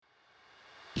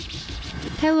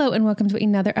Hello and welcome to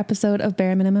another episode of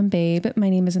Bare Minimum Babe. My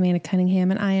name is Amanda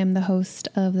Cunningham and I am the host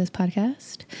of this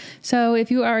podcast. So if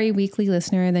you are a weekly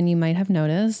listener, then you might have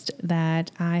noticed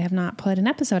that I have not put an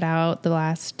episode out the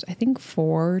last, I think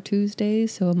 4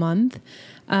 Tuesdays, so a month.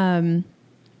 And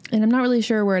I'm not really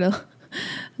sure where to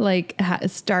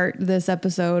start this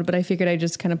episode, but I figured I'd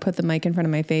just kind of put the mic in front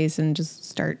of my face and just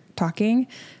start talking.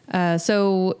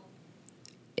 So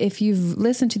if you've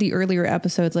listened to the earlier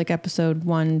episodes, like episode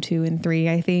 1, 2, and 3,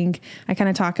 I think I kind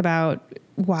of talk about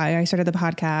why I started the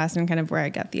podcast and kind of where I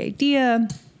got the idea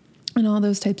and all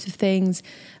those types of things.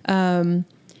 And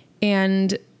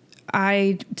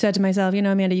I said to myself,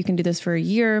 Amanda, you can do this for a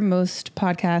year. Most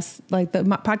podcasts, like the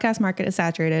podcast market is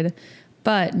saturated,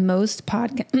 but most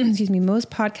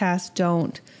podcasters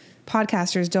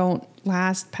don't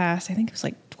last past, I think it was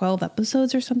like 12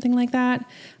 episodes or something like that.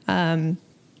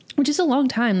 Which is a long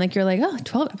time. Like you're like,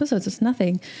 12 episodes, it's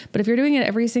nothing. But if you're doing it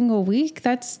every single week,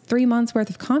 that's 3 months worth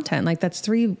of content. Like that's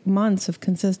 3 months of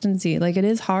consistency. Like it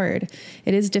is hard.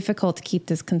 It is difficult to keep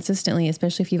this consistently,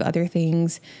 especially if you have other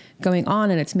things going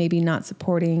on and it's maybe not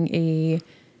supporting a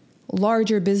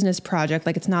larger business project.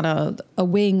 Like it's not a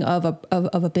wing of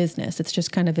a business. It's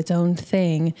just kind of its own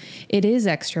thing. It is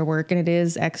extra work and it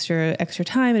is extra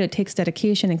time, and it takes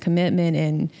dedication and commitment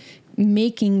and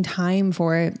making time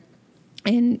for it.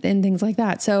 And things like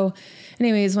that. So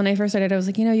anyways, when I first started, I was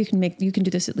like, you can do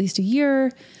this at least a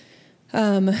year.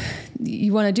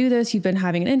 You want to do this. You've been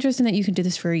having an interest in it. You can do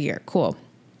this for a year. Cool.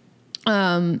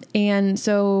 And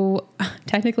so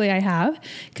technically I have,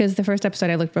 because the first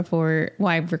episode I looked before,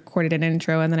 I recorded an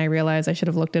intro and then I realized I should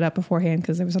have looked it up beforehand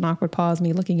because there was an awkward pause,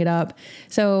 me looking it up.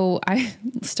 So I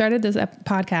started this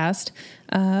podcast,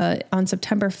 on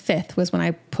September 5th was when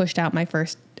I pushed out my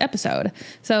first episode.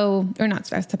 So, or not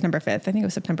September 5th. I think it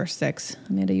was September 6th.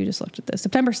 Amanda, you just looked at this.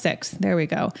 September 6th. There we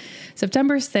go.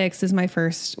 September 6th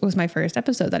was my first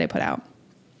episode that I put out.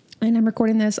 And I'm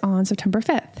recording this on September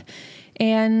 5th.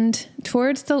 And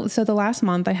the last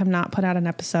month I have not put out an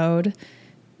episode.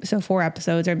 So 4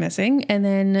 episodes are missing. And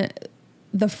then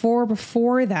the 4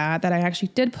 before that I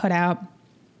actually did put out,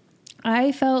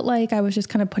 I felt like I was just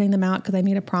kind of putting them out because I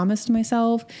made a promise to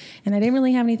myself and I didn't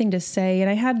really have anything to say. And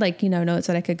I had notes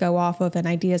that I could go off of and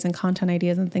ideas and content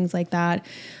ideas and things like that.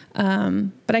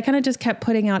 But I kind of just kept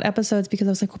putting out episodes because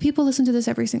I was like, well, people listen to this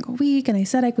every single week. And I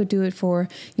said I would do it for,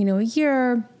 a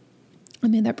year. I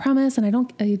made that promise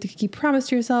and you keep promise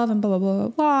to yourself and blah, blah, blah, blah,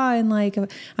 blah. And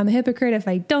I'm a hypocrite if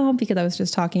I don't, because I was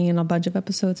just talking in a bunch of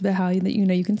episodes about how,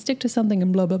 you can stick to something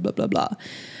and blah, blah, blah, blah, blah.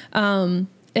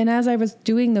 And as I was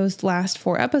doing those last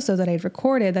 4 episodes that I'd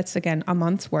recorded, that's again a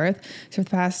month's worth. So for the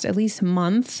past at least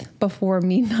month before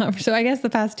me, so I guess the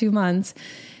past 2 months,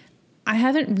 I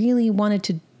haven't really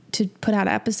wanted to put out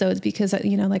episodes because, I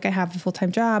have a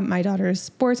full-time job, my daughter's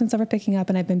sports and stuff are picking up,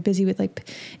 and I've been busy with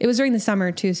it was during the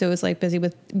summer too. So it was busy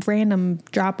with random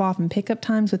drop off and pickup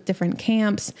times with different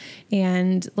camps,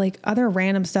 and other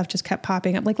random stuff just kept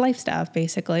popping up, life stuff,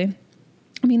 basically.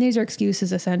 I mean, these are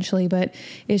excuses essentially, but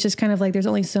it's just kind of there's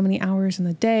only so many hours in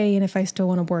the day. And if I still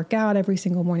want to work out every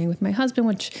single morning with my husband,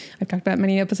 which I've talked about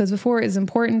many episodes before, is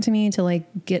important to me to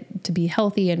get to be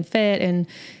healthy and fit and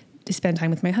to spend time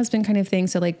with my husband kind of thing.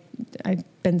 So I've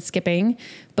been skipping,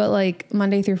 but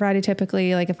Monday through Friday,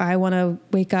 typically, if I want to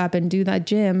wake up and do that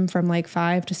gym from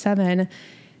 5 to 7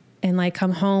 and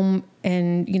come home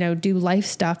and, do life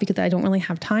stuff because I don't really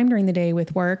have time during the day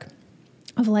with work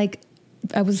of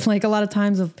I was a lot of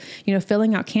times of,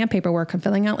 filling out camp paperwork. I'm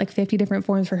filling out 50 different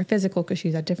forms for her physical because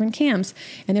she's at different camps.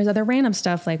 And there's other random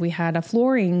stuff. We had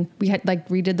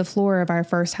redid the floor of our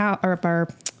first house or of our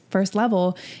first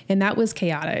level. And that was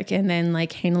chaotic. And then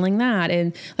handling that.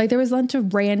 And there was a bunch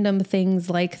of random things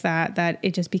that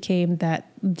it just became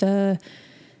that the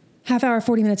half hour,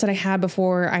 40 minutes that I had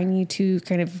before I need to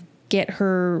kind of get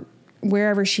her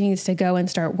wherever she needs to go and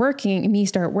start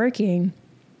working,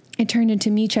 it turned into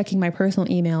me checking my personal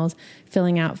emails,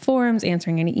 filling out forms,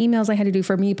 answering any emails I had to do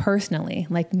for me personally,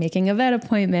 making a vet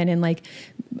appointment, and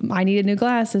I needed new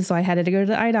glasses, so I had to go to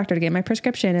the eye doctor to get my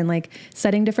prescription, and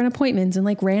setting different appointments and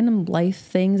random life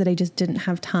things that I just didn't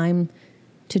have time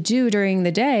to do during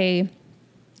the day.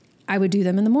 I would do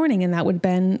them in the morning, and that would have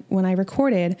been when I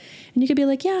recorded. And you could be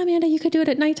like, yeah, Amanda, you could do it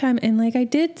at nighttime. And I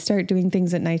did start doing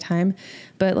things at nighttime,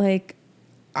 but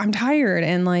I'm tired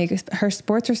and her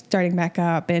sports are starting back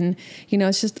up, and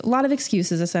it's just a lot of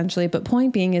excuses essentially. But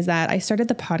point being is that I started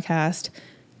the podcast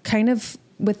kind of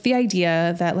with the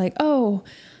idea that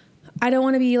I don't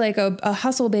want to be a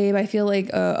hustle babe. I feel like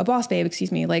a boss babe,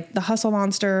 the hustle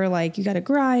monster. You got to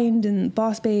grind, and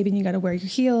boss babe, and you got to wear your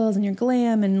heels and your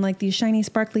glam and these shiny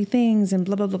sparkly things and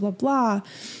blah, blah, blah, blah, blah.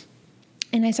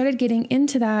 And I started getting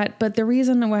into that. But the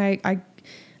reason why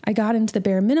I got into the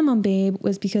bare minimum babe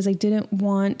was because I didn't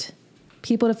want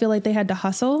people to feel like they had to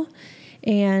hustle,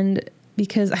 and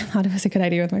because I thought it was a good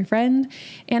idea with my friend.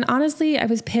 And honestly, I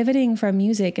was pivoting from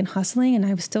music and hustling, and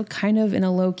I was still kind of in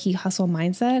a low-key hustle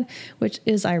mindset, which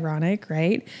is ironic,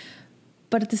 right?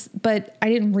 But I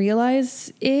didn't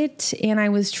realize it, and I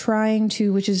was trying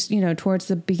to, which is, towards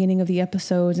the beginning of the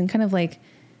episodes, and kind of like,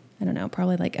 I don't know,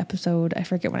 probably like episode, I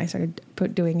forget when I started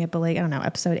doing it, but like, I don't know,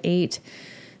 episode 8,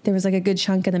 there was like a good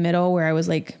chunk in the middle where I was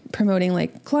like promoting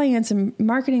like clients and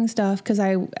marketing stuff. Cause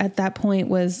at that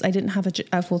point I didn't have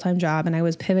a full-time job, and I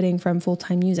was pivoting from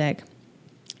full-time music,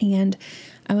 and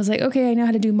I was like, okay, I know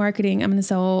how to do marketing. I'm going to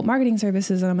sell marketing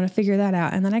services, and I'm going to figure that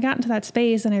out. And then I got into that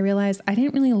space, and I realized I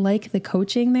didn't really like the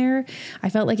coaching there. I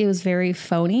felt like it was very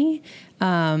phony.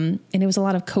 And it was a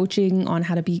lot of coaching on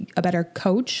how to be a better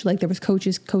coach. Like there was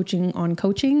coaches coaching on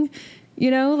coaching,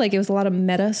 like it was a lot of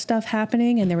meta stuff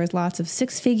happening, and there was lots of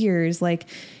 6 figures, and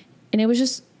it was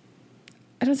just,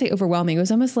 I don't say overwhelming. It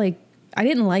was almost like, I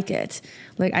didn't like it.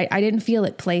 Like I didn't feel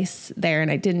it place there,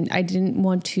 and I didn't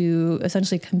want to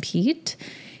essentially compete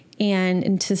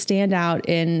and to stand out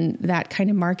in that kind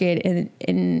of market.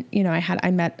 And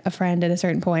I met a friend at a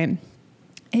certain point,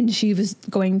 and she was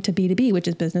going to B2B, which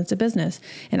is business to business.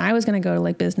 And I was going to go to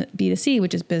like business B2C,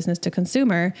 which is business to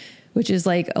consumer, which is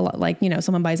like a lot like,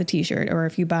 someone buys a t-shirt, or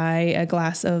if you buy a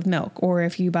glass of milk, or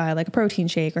if you buy like a protein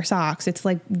shake or socks, it's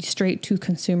like straight to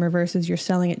consumer versus you're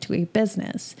selling it to a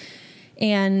business.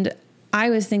 And I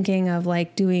was thinking of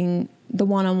like doing the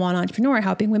one-on-one entrepreneur,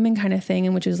 helping women kind of thing,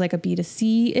 and which is like a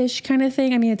B2C-ish kind of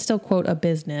thing. I mean, it's still, quote, a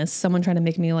business. Someone tried to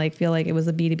make me like feel like it was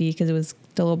a B2B because it was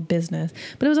still a business,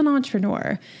 but it was an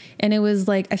entrepreneur. And it was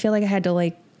like, I feel like I had to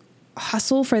like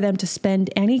hustle for them to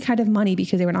spend any kind of money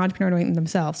because they were an entrepreneur doing it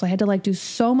themselves. So I had to like do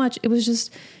so much. It was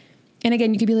just, and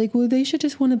again, you could be like, well, they should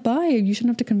just want to buy it. You shouldn't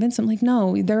have to convince them. Like,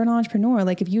 no, they're an entrepreneur.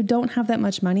 Like if you don't have that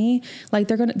much money, like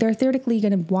they're theoretically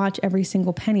going to watch every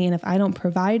single penny. And if I don't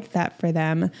provide that for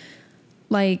them,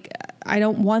 like I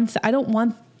don't want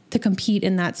to compete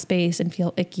in that space and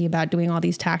feel icky about doing all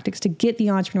these tactics to get the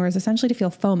entrepreneurs essentially to feel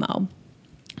FOMO,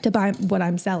 to buy what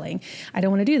I'm selling. I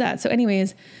don't want to do that. So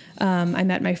anyways, I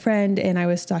met my friend, and I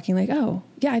was talking like, oh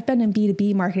yeah, I've been in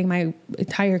B2B marketing my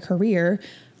entire career.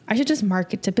 I should just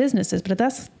market to businesses. But at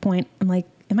that point, I'm like,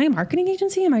 am I a marketing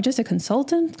agency? Am I just a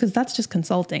consultant? Because that's just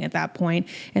consulting at that point.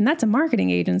 And that's a marketing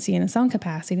agency in some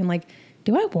capacity. And I'm like,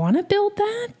 do I want to build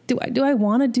that? Do I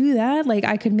want to do that? Like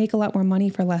I could make a lot more money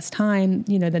for less time,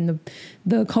 than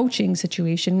the coaching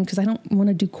situation, because I don't want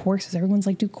to do courses. Everyone's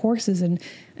like, do courses. And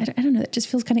I don't know. It just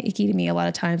feels kind of icky to me a lot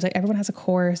of times. Like everyone has a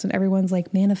course and everyone's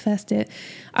like, manifest it.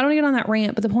 I don't want to get on that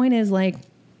rant, but the point is like,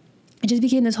 it just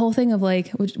became this whole thing of like,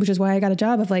 which is why I got a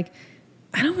job of like,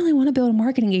 I don't really want to build a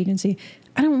marketing agency.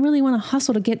 I don't really want to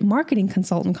hustle to get marketing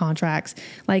consultant contracts.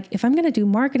 Like if I'm going to do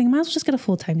marketing, I might as well just get a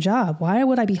full-time job. Why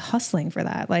would I be hustling for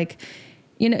that? Like,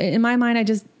 in my mind, I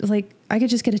just like, I could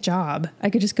just get a job. I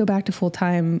could just go back to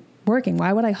full-time working.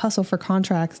 Why would I hustle for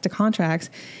contracts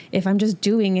if I'm just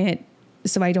doing it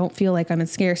so I don't feel like I'm in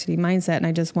scarcity mindset and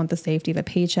I just want the safety of a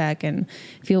paycheck and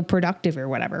feel productive or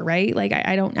whatever, right? Like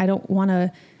I don't want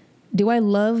to. Do I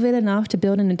love it enough to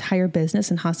build an entire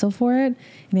business and hustle for it? And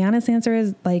the honest answer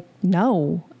is like,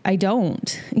 no, I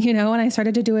don't, and I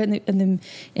started to do it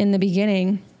in the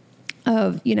beginning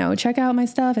of, check out my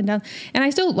stuff and I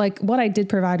still like what I did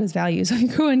provide was value. So if you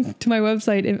go into my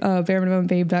website,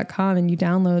 bareminimumbabe.com, and you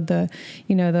download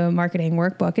the marketing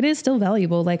workbook, it is still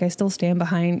valuable. Like I still stand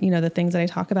behind, the things that I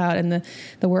talk about and the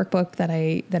workbook that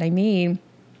I made,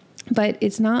 but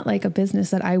it's not like a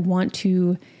business that I want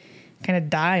to kind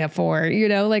of die for,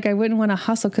 like I wouldn't want to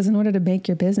hustle, because in order to make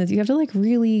your business, you have to like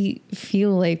really feel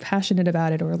like passionate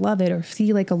about it or love it or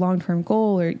see like a long-term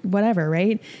goal or whatever.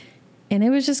 Right. And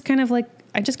it was just kind of like,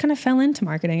 I just kind of fell into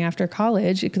marketing after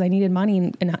college because I needed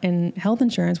money and health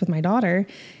insurance with my daughter.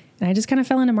 And I just kind of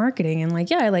fell into marketing, and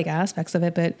like, yeah, I like aspects of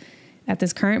it, but at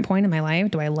this current point in my life,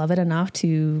 do I love it enough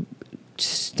to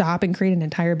stop and create an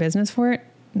entire business for it?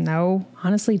 No,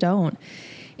 honestly don't.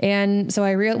 And so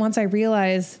once I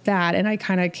realized that, and I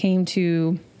kind of came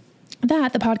to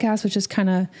that, the podcast was just kind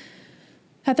of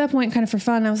at that point kind of for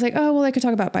fun. I was like, oh, well, I could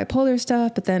talk about bipolar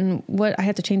stuff, but then what, I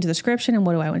have to change the description, and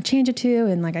what do I want to change it to?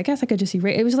 And like, I guess I could just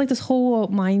erase. It was like this whole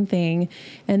mind thing.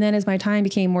 And then as my time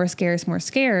became more scarce,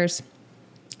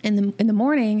 in the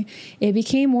morning, it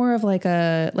became more of like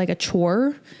a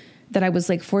chore that I was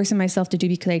like forcing myself to do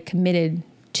because I committed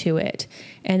to it.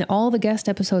 And all the guest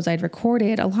episodes I'd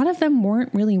recorded, a lot of them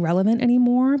weren't really relevant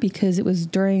anymore because it was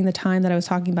during the time that I was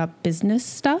talking about business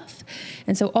stuff.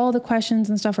 And so all the questions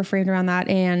and stuff were framed around that.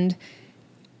 And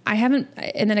I haven't,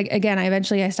 and then again,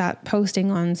 I stopped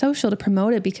posting on social to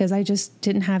promote it because I just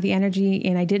didn't have the energy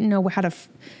and I didn't know how to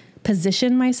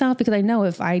position myself, because I know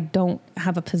if I don't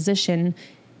have a position,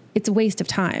 it's a waste of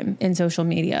time in social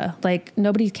media. Like,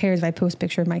 nobody cares if I post a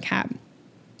picture of my cat.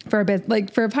 For a bit,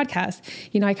 like for a podcast,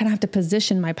 I kind of have to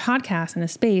position my podcast in a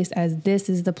space as this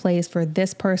is the place for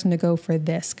this person to go for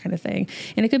this kind of thing.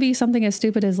 And it could be something as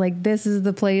stupid as like, this is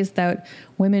the place that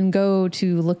women go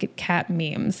to look at cat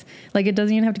memes. Like, it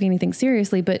doesn't even have to be anything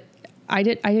seriously, but I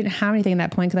didn't have anything at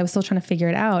that point because I was still trying to figure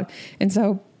it out. And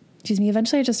so,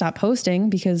 eventually I just stopped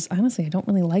posting because honestly, I don't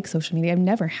really like social media. I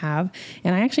never have.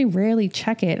 And I actually rarely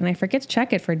check it. And I forget to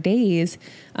check it for days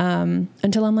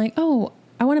until I'm like, oh,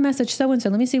 I want to message so-and-so.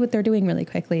 Let me see what they're doing really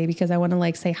quickly because I want to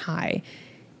like say hi.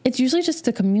 It's usually just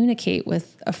to communicate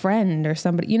with a friend or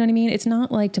somebody, you know what I mean? It's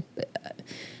not like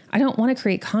I don't want to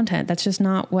create content. That's just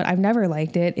not what I've never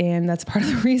liked it. And that's part of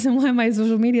the reason why my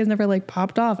social media has never like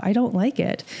popped off. I don't like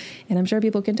it. And I'm sure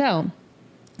people can tell.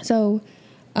 So,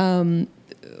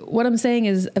 what I'm saying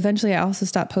is eventually I also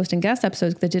stopped posting guest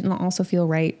episodes because it didn't also feel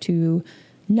right to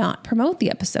not promote the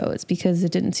episodes because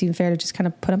it didn't seem fair to just kind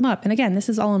of put them up. And again, this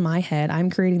is all in my head. I'm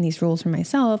creating these rules for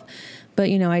myself, but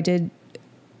I did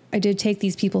take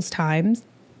these people's times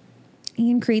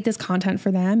and create this content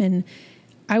for them. And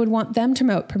I would want them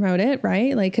to promote it,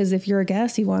 right? Like, cause if you're a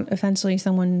guest, you want essentially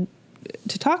someone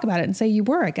to talk about it and say you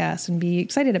were a guest and be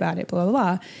excited about it, blah, blah,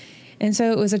 blah. And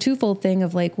so it was a twofold thing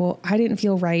of like, well, I didn't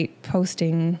feel right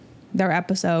posting their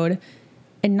episode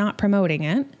and not promoting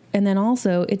it. And then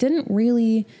also it didn't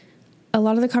really, a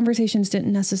lot of the conversations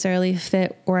didn't necessarily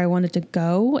fit where I wanted to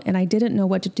go. And I didn't know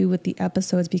what to do with the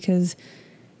episodes because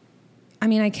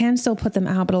I can still put them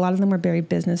out, but a lot of them were very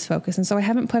business focused. And so I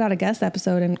haven't put out a guest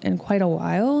episode in quite a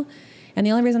while. And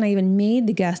the only reason I even made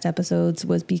the guest episodes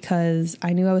was because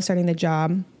I knew I was starting the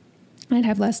job. I'd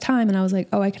have less time and I was like,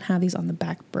 oh, I can have these on the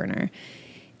back burner.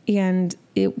 And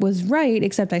it was right,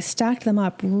 except I stacked them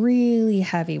up really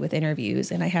heavy with interviews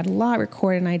and I had a lot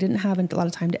recorded and I didn't have a lot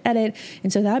of time to edit.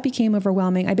 And so that became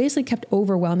overwhelming. I basically kept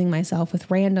overwhelming myself with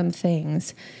random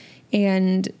things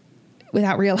and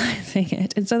without realizing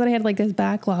it. And so then I had like this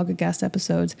backlog of guest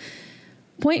episodes.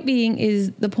 Point being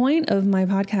is the point of my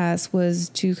podcast was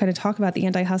to kind of talk about the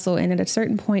anti-hustle. And at a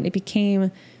certain point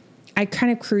I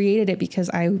kind of created it because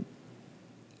I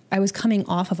was coming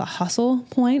off of a hustle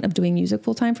point of doing music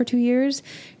full time for 2 years,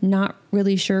 not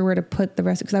really sure where to put the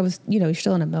rest. Because I was, you're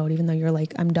still in a mode, even though you're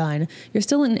like, I'm done. You're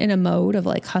still in a mode of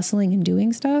like hustling and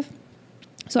doing stuff.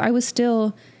 So I was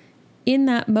still in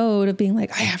that mode of being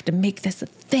like, I have to make this a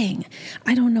thing.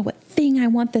 I don't know what thing I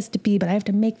want this to be, but I have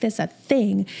to make this a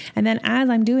thing. And then as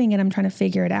I'm doing it, I'm trying to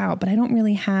figure it out, but I don't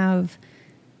really have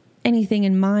anything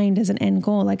in mind as an end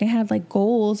goal. Like I had like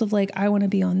goals of like, I want to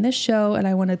be on this show and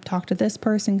I want to talk to this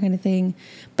person kind of thing.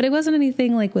 But it wasn't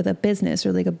anything like with a business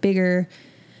or like a bigger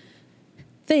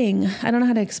thing. I don't know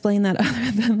how to explain that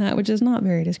other than that, which is not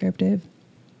very descriptive.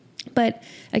 But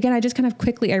again, I just kind of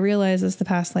quickly, I realized this the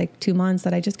past like 2 months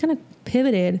that I just kind of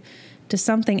pivoted to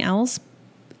something else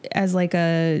as like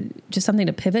just something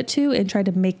to pivot to and tried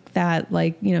to make that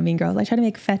like, Mean Girls, I tried to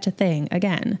make fetch a thing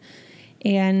again.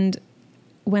 And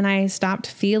when I stopped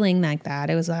feeling like that,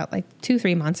 it was like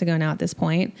 2-3 months ago now at this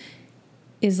point,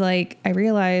 is like, I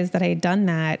realized that I had done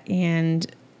that. And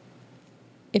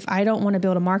if I don't want to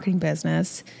build a marketing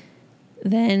business,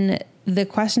 then the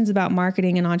questions about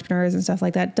marketing and entrepreneurs and stuff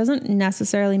like that doesn't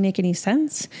necessarily make any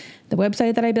sense. The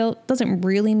website that I built doesn't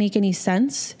really make any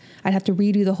sense. I'd have to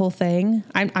redo the whole thing.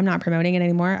 I'm not promoting it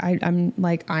anymore. I'm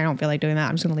like, I don't feel like doing that.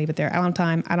 I'm just going to leave it there. I don't have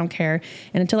time. I don't care.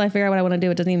 And until I figure out what I want to do,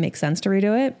 it doesn't even make sense to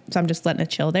redo it. So I'm just letting it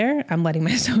chill there. I'm letting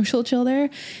my social chill there.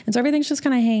 And so everything's just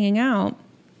kind of hanging out.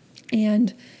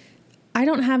 And I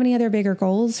don't have any other bigger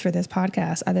goals for this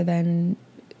podcast other than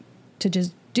to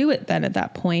just do it then at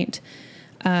that point.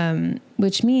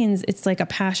 Which means it's like a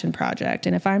passion project.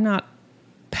 And if I'm not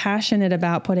passionate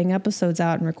about putting episodes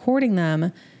out and recording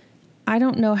them, I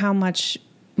don't know how much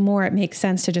more it makes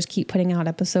sense to just keep putting out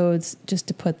episodes just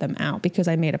to put them out because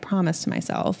I made a promise to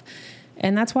myself.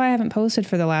 And that's why I haven't posted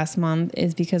for the last month,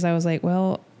 is because I was like,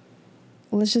 well,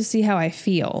 let's just see how I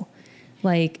feel.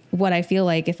 Like what I feel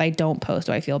like if I don't post.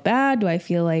 Do I feel bad? Do I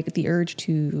feel like the urge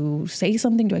to say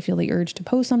something? Do I feel the urge to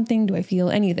post something? Do I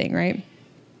feel anything, right?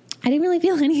 I didn't really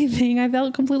feel anything. I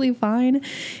felt completely fine.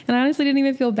 And I honestly didn't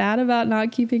even feel bad about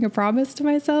not keeping a promise to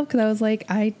myself because I was like,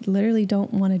 I literally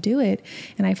don't want to do it.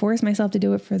 And I forced myself to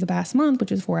do it for the past month, which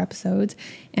was 4 episodes.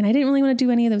 And I didn't really want to do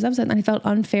any of those episodes. And I felt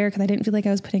unfair because I didn't feel like I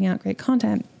was putting out great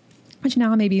content. which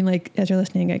now maybe like as you're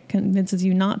listening, it convinces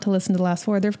you not to listen to the last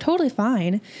 4. They're totally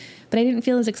fine. But I didn't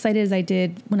feel as excited as I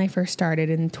did when I first started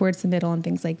and towards the middle and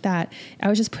things like that. I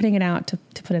was just putting it out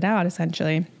to put it out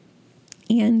essentially.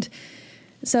 And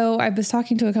so I was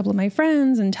talking to a couple of my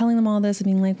friends and telling them all this and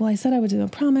being like, well, I said I would do a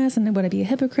promise and would I be a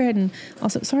hypocrite? And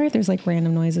also, sorry if there's like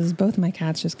random noises. Both of my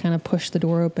cats just kind of push the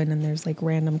door open and there's like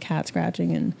random cat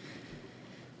scratching. And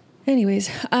anyways,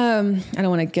 I don't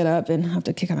want to get up and have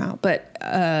to kick them out. But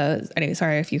anyway,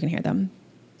 sorry if you can hear them.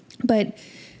 But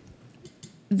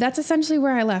that's essentially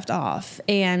where I left off.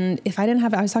 And if I didn't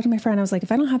have, I was talking to my friend, I was like,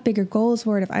 if I don't have bigger goals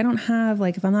for it, if I don't have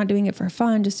like, if I'm not doing it for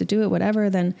fun, just to do it, whatever,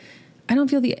 then I don't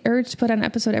feel the urge to put out an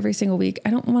episode every single week. I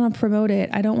don't want to promote it.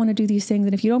 I don't want to do these things.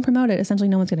 And if you don't promote it, essentially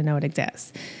no one's going to know it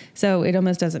exists. So it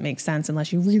almost doesn't make sense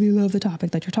unless you really love the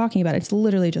topic that you're talking about. It's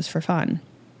literally just for fun.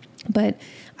 But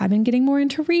I've been getting more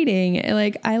into reading.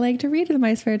 Like I like to read in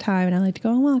my spare time and I like to go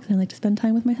on walks and I like to spend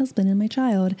time with my husband and my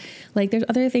child. Like there's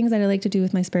other things that I like to do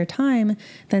with my spare time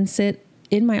than sit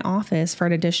in my office for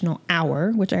an additional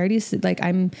hour, which I already like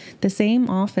I'm the same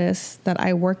office that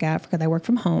I work at because I work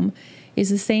from home is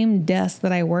the same desk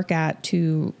that I work at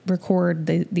to record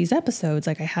these episodes.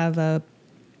 Like I have a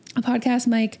podcast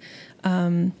mic,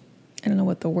 I don't know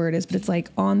what the word is, but it's like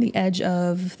on the edge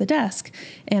of the desk.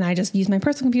 And I just use my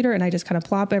personal computer and I just kind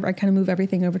of I kind of move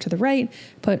everything over to the right,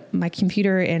 put my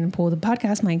computer and pull the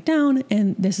podcast mic down.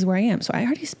 And this is where I am. So I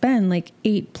already spend like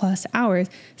 8+ hours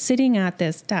sitting at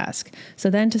this desk. So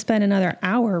then to spend another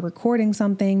hour recording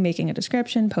something, making a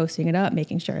description, posting it up,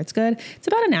 making sure it's good. It's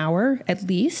about an hour at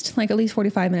least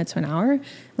 45 minutes to an hour.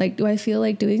 Like, do I feel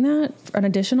like doing that for an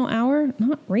additional hour?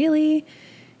 Not really,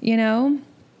 you know?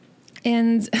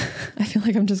 And I feel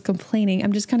like I'm just complaining.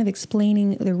 I'm just kind of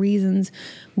explaining the reasons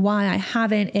why I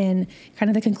haven't. And kind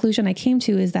of the conclusion I came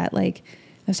to is that like,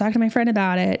 I was talking to my friend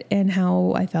about it and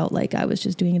how I felt like I was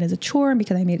just doing it as a chore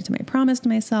because I made it to my promise to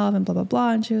myself and blah, blah,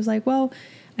 blah. And she was like, well,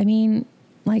 I mean,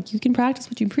 like you can practice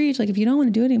what you preach. Like if you don't want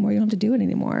to do it anymore, you don't have to do it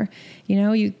anymore. You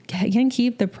know, you can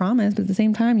keep the promise, but at the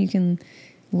same time you can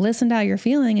listen to how you're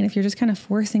feeling. And if you're just kind of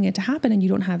forcing it to happen and you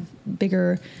don't have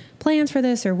bigger plans for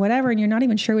this or whatever, and you're not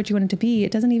even sure what you want it to be,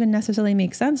 it doesn't even necessarily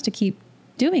make sense to keep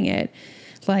doing it.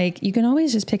 Like you can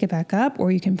always just pick it back up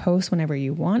or you can post whenever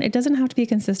you want. It doesn't have to be a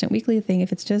consistent weekly thing.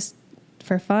 If it's just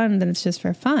for fun, then it's just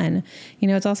for fun. You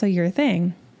know, it's also your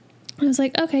thing. I was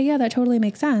like, okay, yeah, that totally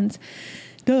makes sense.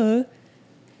 Duh.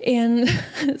 And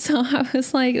so I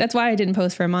was like, that's why I didn't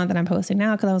post for a month and I'm posting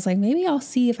now. Cause I was like, maybe I'll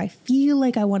see if I feel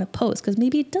like I want to post. Cause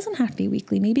maybe it doesn't have to be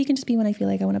weekly. Maybe it can just be when I feel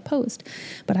like I want to post.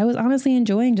 But I was honestly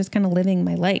enjoying just kind of living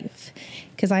my life.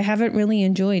 Cause I haven't really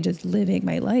enjoyed just living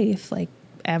my life like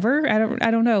ever.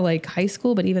 I don't know, like high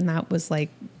school, but even that was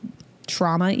like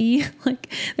trauma-y.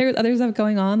 Like there was other stuff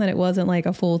going on that it wasn't like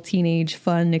a full teenage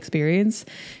fun experience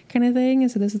kind of thing.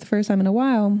 And so this is the first time in a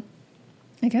while,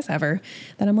 I guess ever,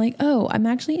 that I'm like, oh, I'm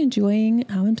actually enjoying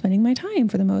how I'm spending my time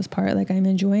for the most part. Like I'm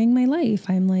enjoying my life.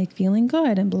 I'm like feeling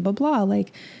good and blah, blah, blah.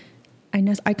 Like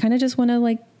I kind of just want to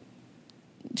like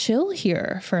chill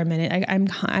here for a minute. I'm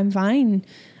fine.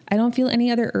 I don't feel any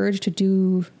other urge to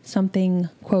do something,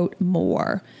 quote,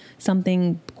 more,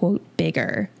 something, quote,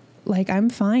 bigger. Like I'm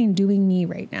fine doing me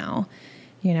right now,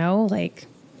 you know, like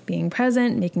being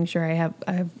present, making sure I have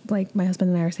like my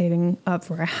husband and I are saving up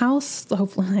for a house.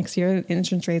 Hopefully next year,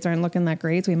 interest rates aren't looking that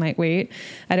great. So we might wait.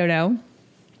 I don't know.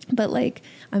 But like,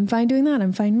 I'm fine doing that.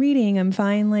 I'm fine reading. I'm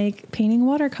fine like painting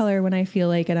watercolor when I feel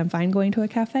like it. I'm fine going to a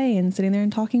cafe and sitting there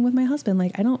and talking with my husband.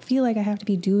 Like, I don't feel like I have to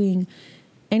be doing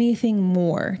anything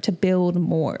more to build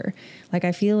more. Like,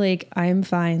 I feel like I'm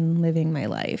fine living my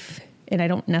life and I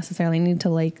don't necessarily need to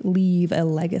like leave a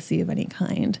legacy of any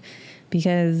kind.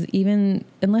 Because even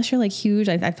unless you're like huge,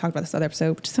 I've talked about this other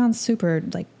episode, which sounds super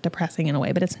like depressing in a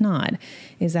way, but it's not,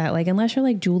 is that like, unless you're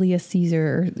like Julius Caesar,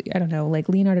 or I don't know, like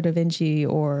Leonardo da Vinci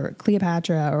or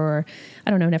Cleopatra, or I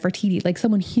don't know, Nefertiti, like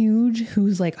someone huge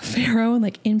who's like a pharaoh and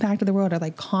like impacted the world or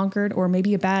like conquered, or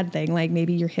maybe a bad thing, like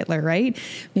maybe you're Hitler, right?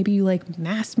 Maybe you like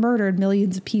mass murdered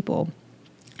millions of people.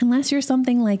 Unless you're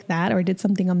something like that, or did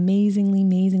something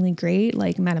amazingly great,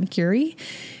 like Madame Curie,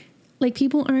 like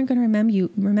people aren't going to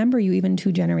remember you even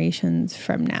 2 generations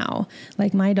from now.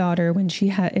 Like my daughter, when she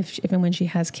if and when she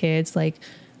has kids, like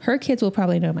her kids will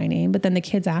probably know my name, but then the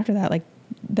kids after that, like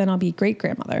then I'll be great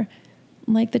grandmother.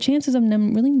 Like the chances of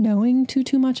them really knowing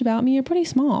too much about me are pretty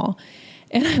small.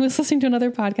 And I was listening to another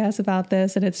podcast about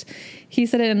this, and he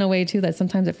said it in a way too that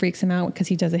sometimes it freaks him out because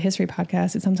he does a history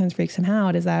podcast. It sometimes freaks him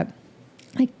out is that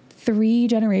like 3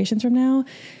 generations from now,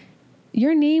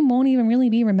 your name won't even really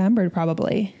be remembered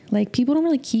probably. Like people don't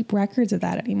really keep records of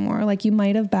that anymore. Like you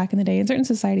might have back in the day in certain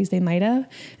societies, they might have,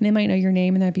 and they might know your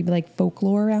name and there'd be like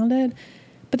folklore around it,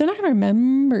 but they're not going to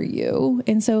remember you.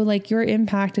 And so like your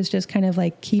impact is just kind of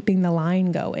like keeping the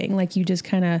line going. Like you just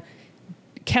kind of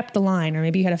kept the line, or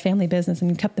maybe you had a family business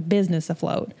and you kept the business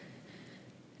afloat.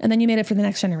 And then you made it for the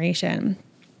next generation.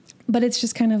 But it's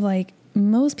just kind of like,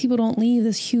 most people don't leave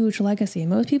this huge legacy.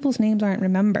 Most people's names aren't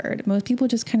remembered. Most people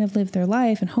just kind of live their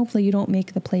life, and hopefully you don't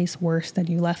make the place worse than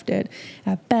you left it.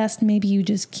 At best, maybe you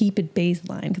just keep it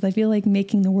baseline, because I feel like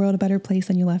making the world a better place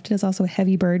than you left it is also a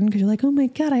heavy burden, because you're like, oh my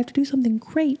God, I have to do something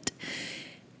great.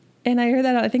 And I heard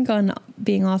that, I think, on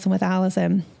Being Awesome with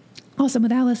Allison. Awesome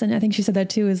with Allison, I think she said that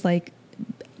too, is like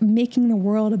making the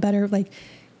world a better, like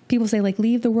people say like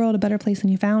leave the world a better place than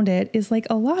you found it, is like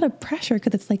a lot of pressure,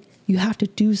 because it's like you have to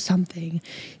do something,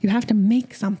 you have to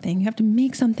make something, you have to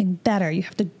make something better, you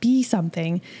have to be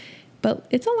something. But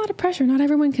it's a lot of pressure. Not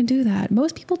everyone can do that.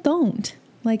 Most people don't.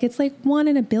 Like it's like 1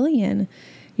 in a billion,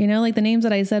 you know, like the names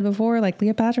that I said before, like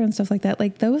Cleopatra and stuff like that.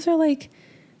 Like those are like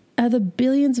the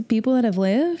billions of people that have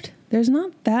lived. There's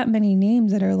not that many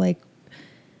names that are like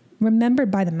remembered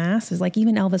by the masses. Like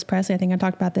even Elvis Presley, I think I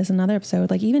talked about this in another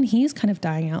episode, like even he's kind of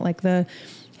dying out. Like the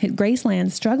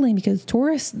Graceland's struggling because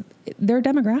tourists, their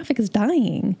demographic is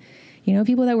dying. You know,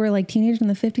 people that were like teenagers in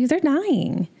the 50s, they're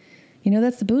dying. You know,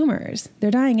 that's the boomers. They're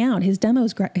dying out. His demo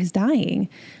is dying.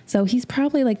 So he's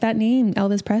probably like that name,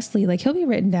 Elvis Presley, like he'll be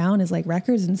written down as like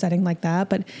records and setting like that,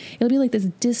 but it'll be like this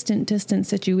distant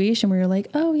situation where you're like,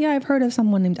 oh yeah, I've heard of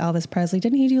someone named Elvis Presley.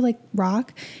 Didn't he do like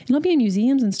rock? And he'll be in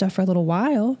museums and stuff for a little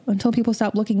while until people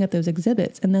stop looking at those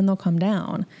exhibits, and then they'll come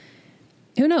down.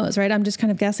 Who knows, right? I'm just kind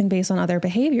of guessing based on other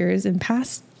behaviors and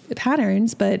past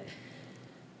patterns, but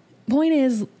point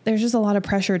is there's just a lot of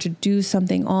pressure to do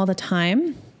something all the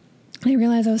time. I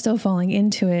realized I was still falling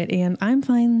into it, and I'm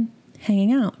fine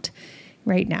hanging out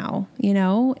right now, you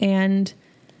know? And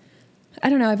I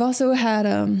don't know. I've also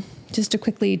had, just to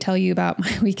quickly tell you about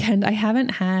my weekend, I haven't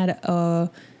had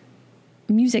a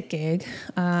music gig.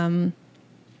 I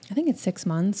think it's 6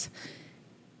 months.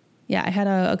 Yeah, I had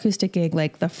a acoustic gig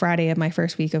like the Friday of my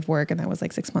first week of work, and that was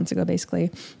like 6 months ago,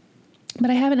 basically. But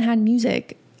I haven't had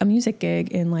a music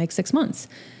gig in like 6 months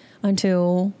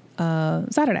until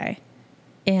Saturday.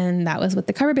 And that was with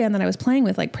the cover band that I was playing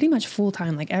with, like pretty much full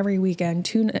time, like every weekend,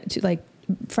 like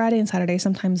Friday and Saturday,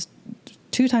 sometimes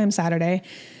 2 times Saturday,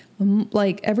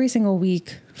 like every single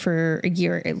week for a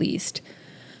year at least.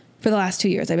 For the last 2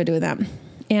 years, I've been doing them.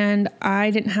 And I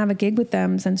didn't have a gig with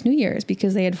them since New Year's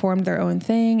because they had formed their own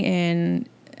thing. And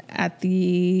at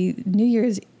the New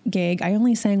Year's gig, I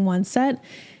only sang 1 set,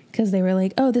 because they were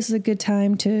like, oh, this is a good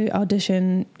time to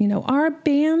audition, you know, our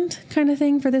band kind of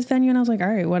thing for this venue. And I was like, all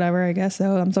right, whatever, I guess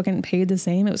so. I'm still getting paid the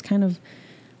same. It was kind of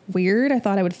weird. I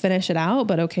thought I would finish it out,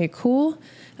 but okay, cool.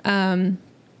 And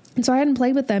so I hadn't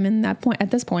played with them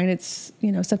at this point, it's,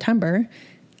 you know, September.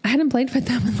 I hadn't played with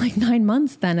them in like 9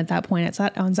 months then at that point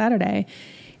on Saturday.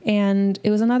 And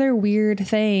it was another weird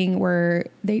thing where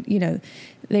they, you know,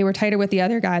 they were tighter with the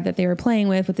other guy that they were playing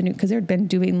with the new, because they'd been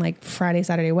doing like Friday,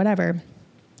 Saturday, whatever.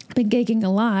 Been gigging a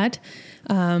lot.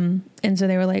 And so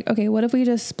they were like, okay, what if we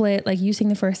just split, like you sing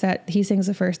the first set, he sings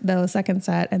the second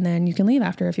set, and then you can leave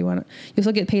after if you want. You'll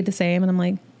still get paid the same. And I'm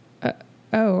like,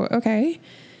 oh, okay.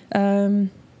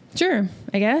 Sure,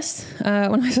 I guess. What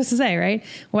am I supposed to say, right?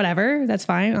 Whatever, that's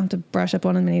fine. I don't have to brush up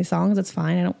on as many songs. That's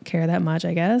fine. I don't care that much,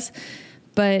 I guess.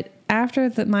 But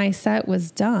after my set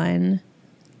was done,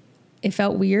 it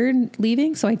felt weird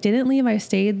leaving. So I didn't leave. I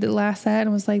stayed the last set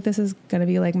and was like, this is going to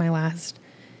be like my last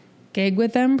gig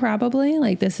with them, probably.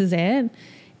 Like, this is it.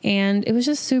 And it was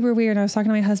just super weird. I was talking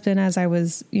to my husband as I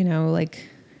was, you know, like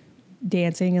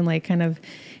dancing and like kind of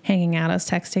hanging out. I was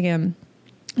texting him.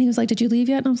 And he was like, did you leave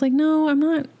yet? And I was like, no, I'm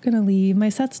not going to leave. My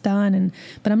set's done.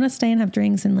 But I'm going to stay and have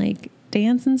drinks and like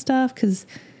dance and stuff. Cause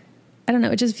I don't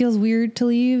know. It just feels weird to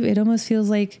leave. It almost feels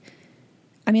like,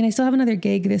 I mean, I still have another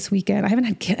gig this weekend. I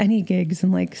haven't had any gigs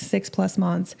in like 6+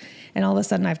 months. And all of a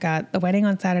sudden I've got a wedding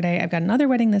on Saturday. I've got another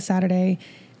wedding this Saturday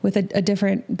with a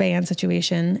different band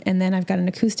situation. And then I've got an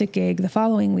acoustic gig the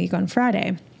following week on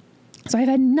Friday. So I've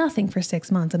had nothing for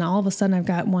 6 months. And all of a sudden I've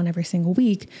got one every single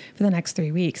week for the next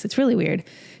 3 weeks. It's really weird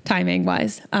timing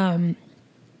wise.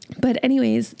 But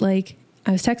anyways, like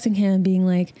I was texting him being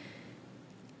like,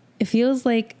 it feels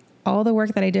like all the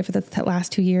work that I did for the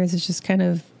last 2 years is just kind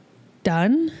of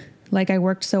done. Like I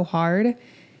worked so hard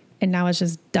and now it's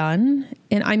just done.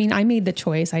 And I mean, I made the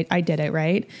choice. I did it,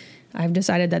 right? I've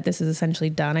decided that this is essentially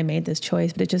done. I made this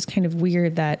choice, but it's just kind of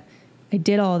weird that I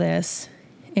did all this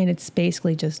and it's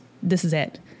basically just, this is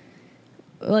it.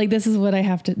 like, this is what I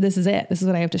have to, this is it. This is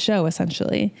what I have to show,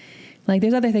 essentially. Like,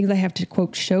 there's other things I have to,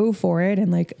 quote, show for it.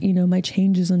 And like, you know, my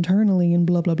changes internally and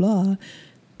blah, blah, blah.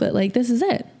 But like, this is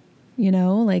it. You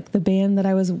know, like the band that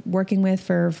I was working with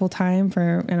for full time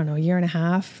for, I don't know, a year and a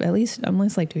half, at least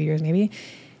like 2 years maybe.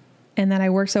 And then I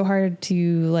worked so hard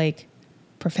to like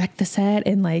perfect the set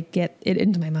and like get it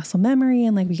into my muscle memory.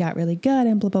 And like, we got really good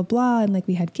and blah, blah, blah. And like,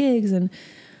 we had gigs and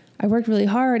I worked really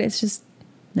hard. It's just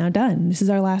now done. This is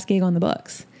our last gig on the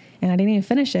books. And I didn't even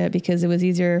finish it because it was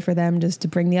easier for them just to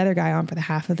bring the other guy on for the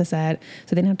half of the set.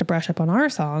 So they didn't have to brush up on our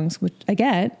songs, which I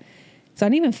get. So I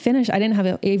didn't even finish. I didn't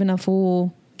have even a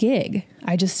full gig.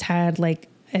 I just had like,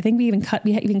 I think we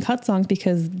even cut songs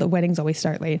because the weddings always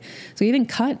start late. So we even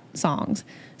cut songs.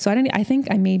 So I think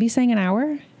I maybe sang an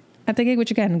hour at the gig, which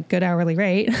again, good hourly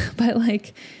rate, but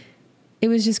like, it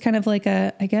was just kind of like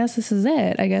I guess this is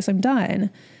it. I guess I'm done.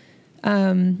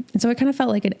 And so it kind of felt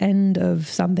like an end of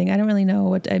something. I don't really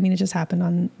know it just happened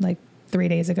on like 3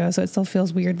 days ago. So it still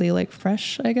feels weirdly like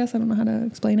fresh, I guess. I don't know how to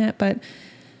explain it, but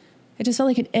it just felt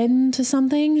like an end to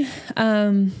something.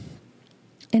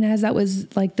 And as that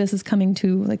was like, this is coming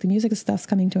to like the music stuff's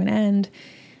coming to an end.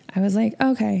 I was like,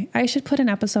 okay, I should put an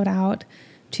episode out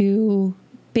to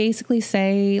basically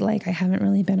say like, I haven't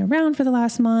really been around for the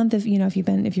last month. If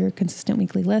you're a consistent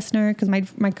weekly listener, cause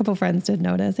my couple friends did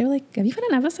notice, they were like, have you put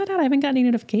an episode out? I haven't got any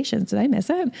notifications. Did I miss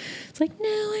it? It's like, no,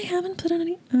 I haven't put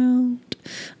any out.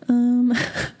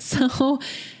 So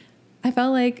I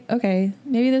felt like, okay,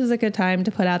 maybe this is a good time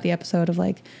to put out the episode of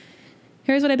like,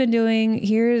 here's what I've been doing.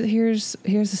 Here's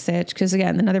the sitch. Cause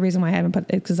again, another reason why I haven't put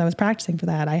it, cause I was practicing for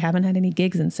that. I haven't had any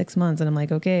gigs in 6 months and I'm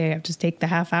like, okay, I have to take the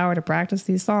half hour to practice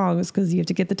these songs cause you have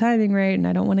to get the timing right. And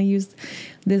I don't want to use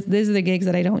this. These are the gigs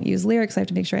that I don't use lyrics. I have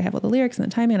to make sure I have all the lyrics and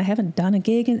the timing. And I haven't done a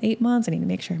gig in 8 months. I need to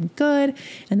make sure I'm good.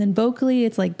 And then vocally,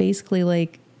 it's like basically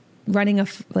like running a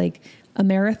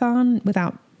marathon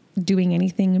without doing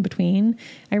anything in between.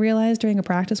 I realized during a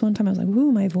practice one time, I was like,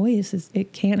 ooh, my voice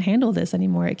it can't handle this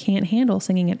anymore. It can't handle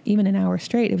singing it even an hour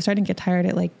straight. It was starting to get tired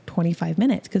at like 25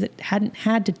 minutes because it hadn't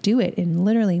had to do it in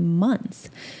literally months.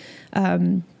 So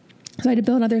I had to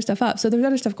build other stuff up. So there's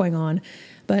other stuff going on,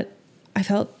 but I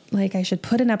felt like I should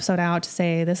put an episode out to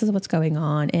say, this is what's going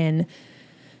on. And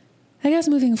I guess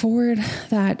moving forward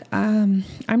that, I'm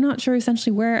not sure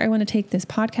essentially where I want to take this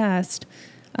podcast.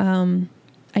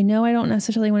 I know I don't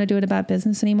necessarily want to do it about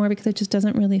business anymore because it just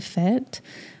doesn't really fit,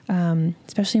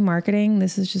 especially marketing.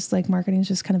 This is just like marketing is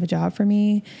just kind of a job for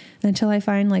me. And until I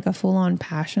find like a full-on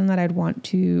passion that I'd want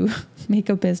to make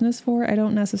a business for, I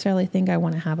don't necessarily think I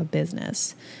want to have a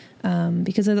business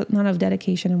because of the amount of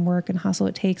dedication and work and hustle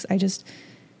it takes. I just,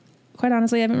 quite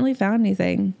honestly, I haven't really found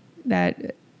anything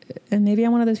that, and maybe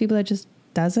I'm one of those people that just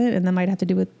doesn't, and that might have to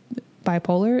do with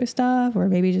bipolar stuff, or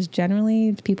maybe just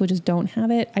generally people just don't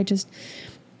have it.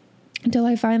 Until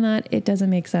I find that, it doesn't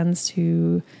make sense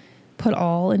to put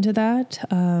all into that.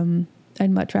 I'd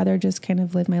much rather just kind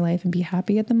of live my life and be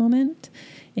happy at the moment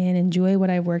and enjoy what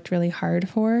I've worked really hard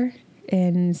for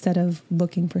instead of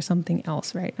looking for something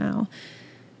else right now.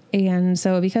 And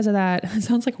so because of that, it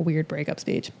sounds like a weird breakup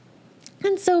speech.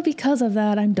 And so because of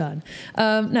that, I'm done.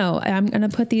 No, I'm going to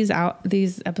put these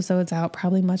episodes out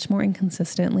probably much more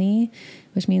inconsistently,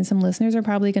 which means some listeners are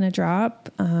probably going to drop.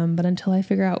 But until I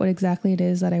figure out what exactly it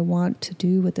is that I want to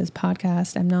do with this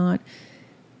podcast,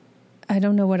 I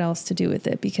don't know what else to do with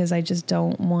it because I just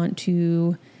don't want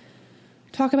to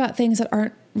talk about things that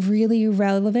aren't really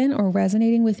relevant or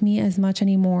resonating with me as much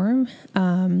anymore.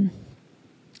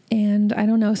 And I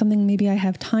don't know, something maybe I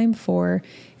have time for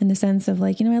in the sense of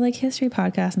like, I like history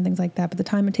podcasts and things like that, but the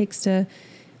time it takes to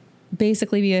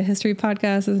basically be a history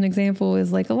podcast as an example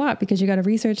is like a lot because you got to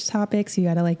research topics. You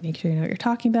got to like make sure you know what you're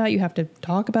talking about. You have to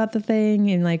talk about the thing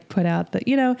and like put out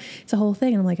it's a whole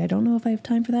thing. And I'm like, I don't know if I have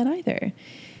time for that either.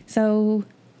 So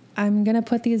I'm going to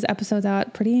put these episodes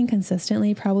out pretty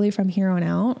inconsistently, probably from here on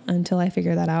out until I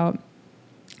figure that out.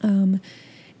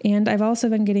 And I've also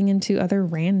been getting into other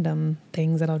random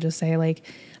things that I'll just say, like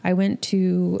I went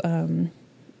to, I don't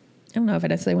know if I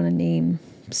necessarily want to name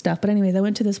stuff, but anyways, I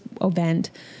went to this event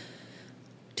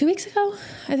 2 weeks ago,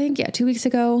 I think. Yeah. 2 weeks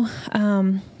ago,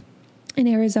 in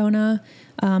Arizona.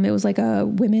 It was like a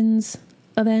women's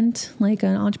event, like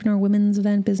an entrepreneur women's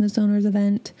event, business owners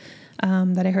event,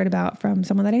 that I heard about from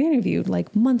someone that I interviewed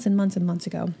like months and months and months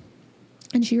ago.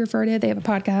 And she referred it. They have a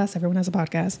podcast. Everyone has a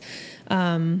podcast.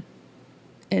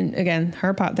 And again,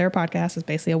 their podcast is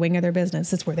basically a wing of their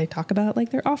business. It's where they talk about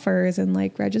like their offers and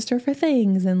like register for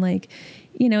things and like,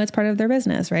 it's part of their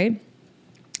business, right?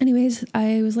 Anyways,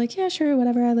 I was like, yeah, sure,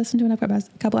 whatever. I listened to a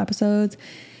couple episodes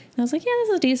I was like, yeah, this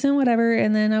is decent, whatever.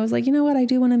 And then I was like, you know what? I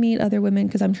do want to meet other women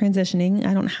because I'm transitioning.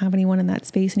 I don't have anyone in that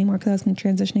space anymore because I was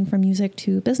transitioning from music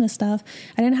to business stuff.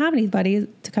 I didn't have anybody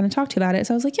to kind of talk to about it.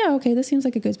 So I was like, yeah, okay, this seems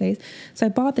like a good space. So I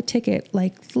bought the ticket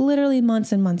like literally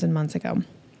months and months and months ago.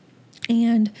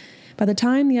 And by the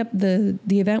time the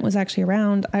event was actually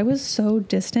around, I was so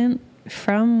distant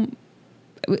from,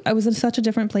 I was in such a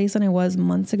different place than I was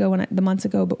months ago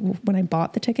when I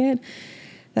bought the ticket,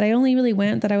 that I only really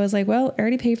went that I was like, well, I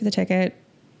already paid for the ticket.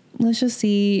 Let's just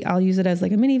see. I'll use it as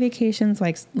like a mini vacation. So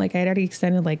like I'd already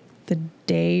extended like the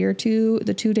day or two,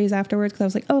 the 2 days afterwards. Cause I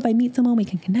was like, oh, if I meet someone, we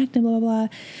can connect and blah, blah,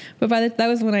 blah. But that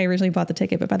was when I originally bought the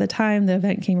ticket. But by the time the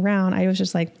event came around, I was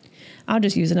just like, I'll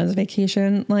just use it as a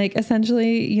vacation. Like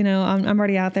essentially, you know, I'm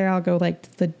already out there. I'll go like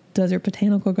to the desert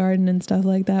botanical garden and stuff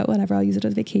like that. Whatever. I'll use it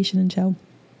as a vacation and chill.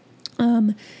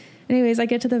 Anyways, I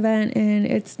get to the event and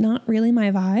it's not really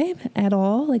my vibe at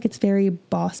all. Like it's very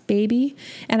boss baby.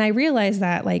 And I realized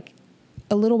that like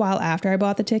a little while after I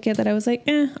bought the ticket that I was like,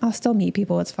 I'll still meet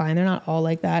people. It's fine. They're not all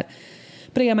like that.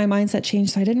 But again, my mindset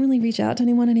changed. So I didn't really reach out to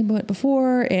anyone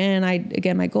before. And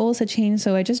my goals had changed.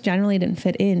 So I just generally didn't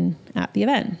fit in at the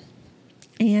event.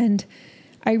 And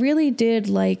I really did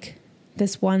like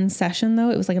this one session though.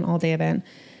 It was like an all day event.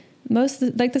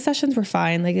 The sessions were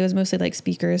fine. Like it was mostly like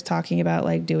speakers talking about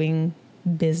like doing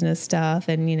business stuff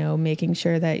and, you know, making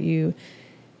sure that you,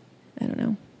 I don't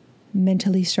know,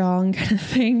 mentally strong kind of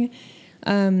thing.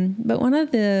 But one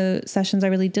of the sessions I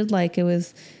really did like, it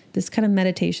was this kind of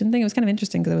meditation thing. It was kind of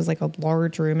interesting because it was like a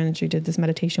large room and she did this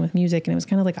meditation with music and it was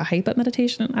kind of like a hype up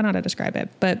meditation. I don't know how to describe it,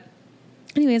 but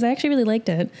anyways, I actually really liked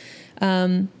it.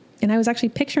 And I was actually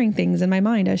picturing things in my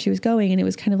mind as she was going, and it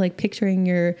was kind of like picturing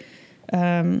your,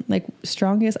 like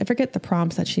strongest, I forget the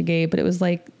prompts that she gave, but it was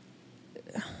like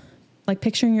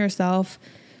picturing yourself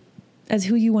as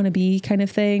who you want to be kind of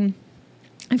thing.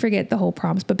 I forget the whole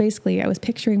prompts, but basically I was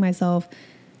picturing myself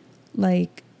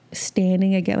like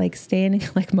standing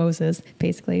like Moses,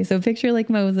 basically. So picture like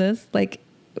Moses, like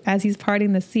as he's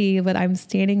parting the sea, but I'm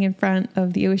standing in front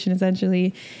of the ocean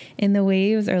essentially. And the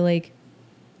waves are like,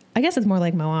 I guess it's more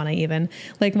like Moana even.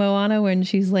 Like Moana when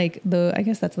she's like I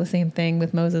guess that's the same thing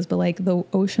with Moses, but like the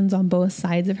ocean's on both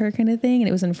sides of her kind of thing. And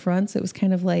it was in front. So it was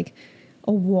kind of like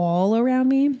a wall around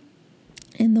me.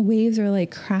 And the waves are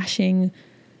like crashing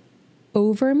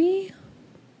over me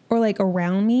or like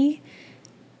around me,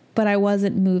 but I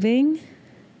wasn't moving.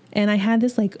 And I had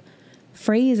this like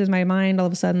phrase in my mind all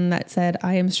of a sudden that said,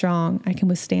 I am strong. I can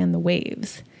withstand the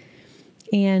waves.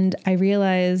 And I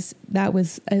realized that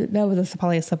was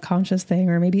probably a subconscious thing,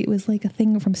 or maybe it was like a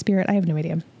thing from spirit. I have no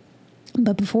idea.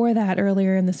 But before that,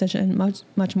 earlier in the session, much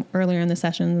earlier in the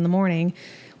session in the morning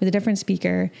with a different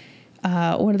speaker,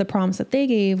 one of the prompts that they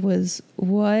gave was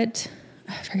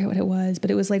I forget what it was, but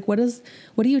it was like, what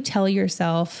do you tell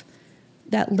yourself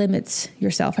that limits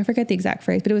yourself? I forget the exact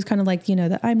phrase, but it was kind of like, you know,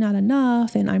 that I'm not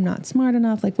enough and I'm not smart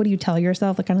enough. Like, what do you tell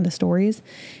yourself? Like kind of the stories.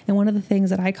 And one of the things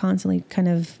that I constantly kind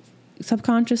of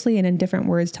subconsciously and in different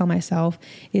words tell myself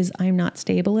is I'm not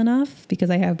stable enough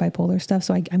because I have bipolar stuff.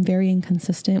 So I'm very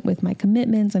inconsistent with my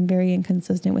commitments. I'm very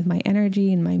inconsistent with my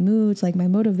energy and my moods. Like my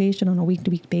motivation on a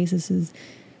week-to-week basis is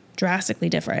drastically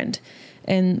different,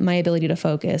 and my ability to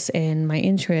focus and my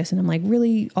interest. And I'm like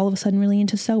really all of a sudden really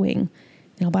into sewing,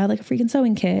 and I'll buy like a freaking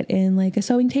sewing kit and like a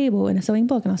sewing table and a sewing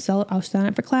book, and I'll sign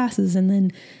up for classes. And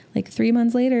then like 3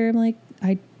 months later, I'm like,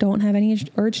 I don't have any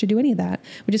urge to do any of that,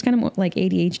 which is kind of more like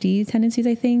ADHD tendencies,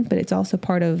 I think, but it's also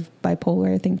part of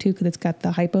bipolar, I think, too, because it's got the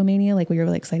hypomania, like where you're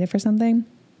really excited for something.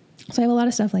 So I have a lot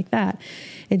of stuff like that.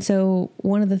 And so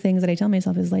one of the things that I tell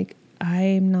myself is like,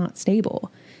 I'm not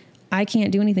stable. I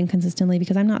can't do anything consistently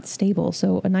because I'm not stable.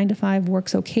 So a 9 to 5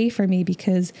 works okay for me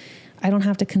because I don't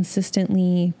have to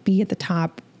consistently be at the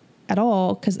top at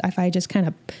all. Because if I just kind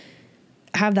of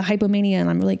have the hypomania and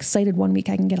I'm really excited one week,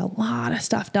 I can get a lot of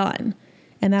stuff done.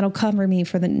 And that'll cover me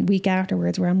for the week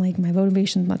afterwards where I'm like, my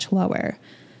motivation's much lower.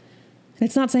 And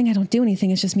it's not saying I don't do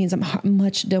anything. It just means I'm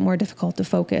much more difficult to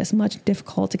focus, much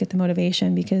difficult to get the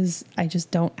motivation because I just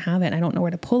don't have it. I don't know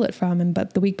where to pull it from.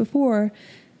 But the week before,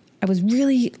 I was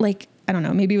really like, I don't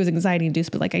know, maybe it was anxiety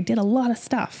induced, but like I did a lot of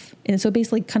stuff. And so it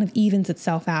basically kind of evens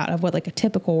itself out of what like a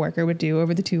typical worker would do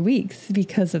over the 2 weeks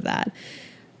because of that.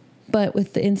 But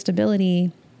with the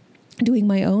instability, doing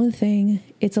my own thing,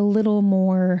 it's a little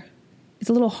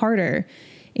harder.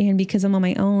 And because I'm on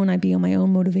my own, I'd be on my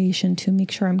own motivation to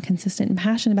make sure I'm consistent and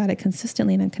passionate about it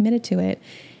consistently and I'm committed to it.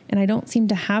 And I don't seem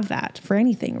to have that for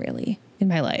anything really in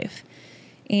my life.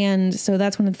 And so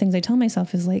that's one of the things I tell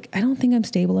myself is like, I don't think I'm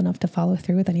stable enough to follow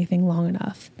through with anything long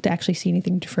enough to actually see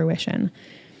anything to fruition.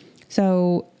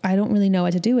 So I don't really know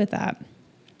what to do with that.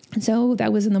 And so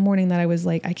that was in the morning that I was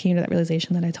like, I came to that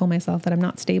realization that I told myself that I'm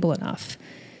not stable enough.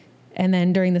 And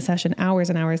then during the session, hours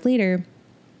and hours later,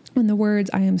 when the words,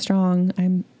 I am strong,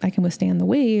 I can withstand the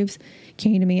waves,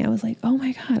 came to me, I was like, oh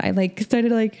my God, I like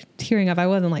started like tearing up. I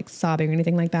wasn't like sobbing or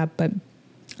anything like that, but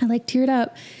I like teared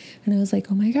up and I was like,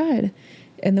 oh my God.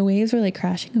 And the waves were like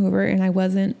crashing over and I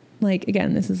wasn't like,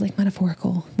 again, this is like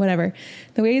metaphorical, whatever.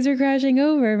 The waves were crashing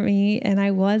over me and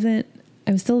I was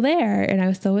still there and I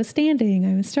was still withstanding.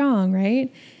 I was strong.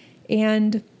 Right.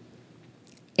 And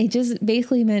it just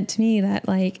basically meant to me that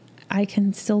like, I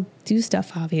can still do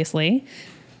stuff, obviously,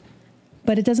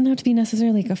 but it doesn't have to be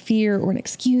necessarily like a fear or an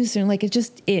excuse, or like, it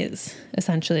just is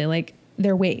essentially like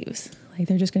they're waves. Like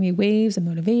they're just going to be waves of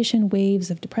motivation, waves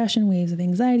of depression, waves of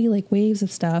anxiety, like waves of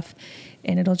stuff,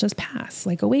 and it'll just pass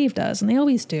like a wave does. And they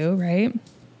always do, right?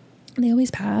 And they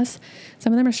always pass.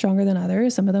 Some of them are stronger than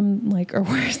others. Some of them like are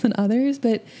worse than others,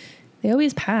 but they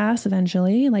always pass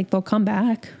eventually. Like they'll come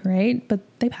back, right? But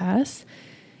they pass.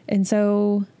 And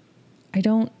so I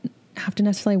don't have to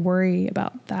necessarily worry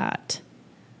about that,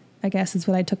 I guess is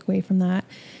what I took away from that,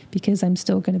 because I'm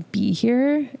still going to be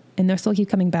here and they'll still keep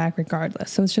coming back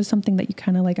regardless. So it's just something that you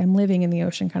kind of like, I'm living in the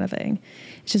ocean kind of thing.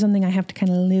 It's just something I have to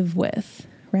kind of live with,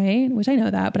 right? Which I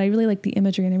know that, but I really like the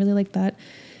imagery and I really like that.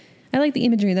 I like the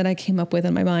imagery that I came up with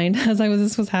in my mind as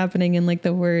this was happening, and like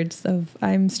the words of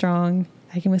I'm strong,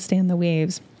 I can withstand the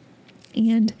waves.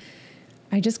 And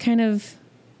I just kind of,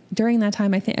 during that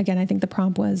time, I think the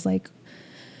prompt was like,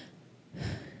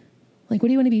 what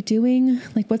do you want to be doing?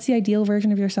 Like, what's the ideal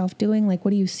version of yourself doing? Like,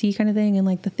 what do you see kind of thing? And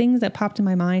like the things that popped in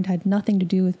my mind had nothing to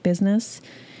do with business.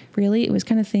 Really, it was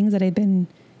kind of things that I'd been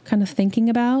kind of thinking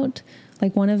about.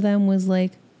 Like one of them was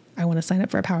like, I want to sign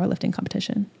up for a powerlifting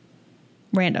competition.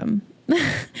 Random.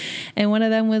 And one of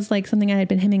them was like something I had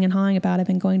been hemming and hawing about. I've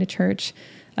been going to church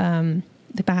the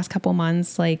past couple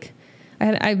months. Like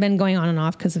I've been going on and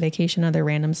off because of vacation, other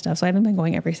random stuff. So I haven't been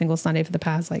going every single Sunday for the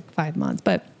past like 5 months,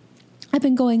 but I've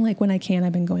been going like when I can.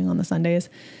 I've been going on the Sundays.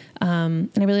 And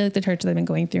I really like the church that I've been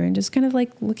going through and just kind of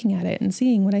like looking at it and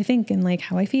seeing what I think and like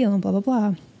how I feel and blah, blah,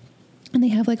 blah. And they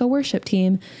have like a worship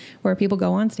team where people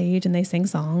go on stage and they sing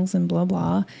songs and blah,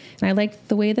 blah. And I like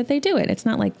the way that they do it. It's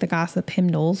not like the gossip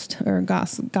hymnals or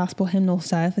gospel hymnal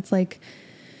stuff. It's like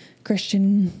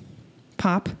Christian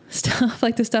pop stuff,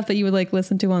 like the stuff that you would like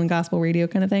listen to on gospel radio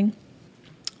kind of thing.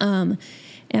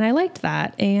 And I liked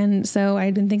that. And so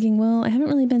I'd been thinking, well, I haven't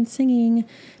really been singing.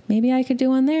 Maybe I could do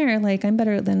one there. Like I'm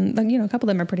better than, like, a couple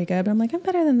of them are pretty good, but I'm like, I'm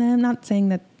better than them. Not saying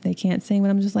that they can't sing, but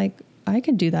I'm just like, I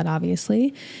could do that,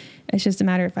 obviously. It's just a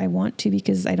matter if I want to,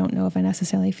 because I don't know if I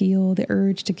necessarily feel the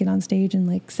urge to get on stage and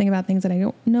like sing about things that I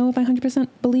don't know if I 100%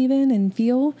 believe in and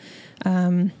feel.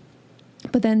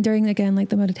 But then during, again, like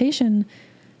the meditation,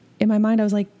 in my mind, I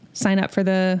was like, sign up for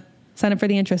the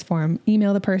interest form,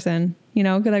 email the person,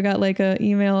 because I got like a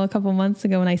email a couple months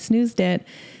ago and I snoozed it.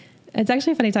 It's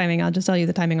actually funny timing. I'll just tell you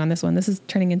the timing on this one. This is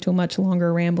turning into a much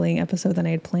longer rambling episode than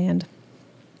I had planned.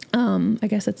 I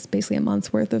guess it's basically a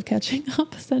month's worth of catching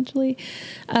up essentially.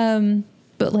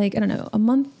 But like, I don't know, a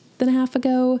month and a half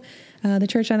ago, the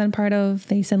church I'm a part of,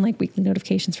 they send like weekly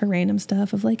notifications for random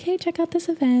stuff of like, hey, check out this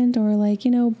event, or like,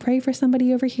 pray for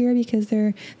somebody over here because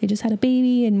they just had a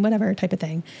baby and whatever type of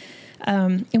thing.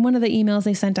 And one of the emails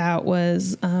they sent out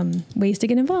was ways to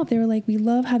get involved. They were like, we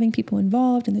love having people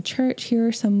involved in the church. Here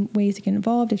are some ways to get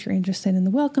involved. If you're interested in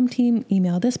the welcome team,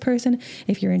 email this person.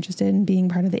 If you're interested in being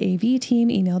part of the AV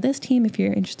team, email this team. If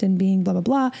you're interested in being blah, blah,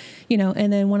 blah,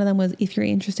 and then one of them was, if you're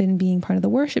interested in being part of the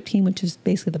worship team, which is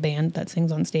basically the band that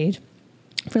sings on stage,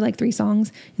 for like 3 songs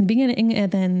in the beginning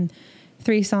and then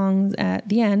 3 songs at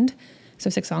the end. So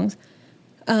 6 songs.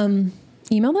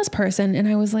 Email this person. And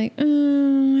I was like, I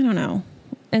don't know.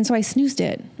 And so I snoozed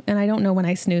it, and I don't know when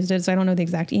I snoozed it, so I don't know the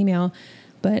exact email,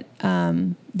 but,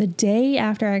 the day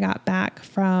after I got back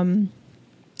from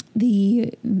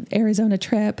the Arizona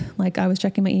trip, like I was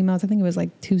checking my emails. I think it was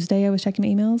like Tuesday. I was checking my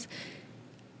emails.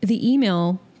 The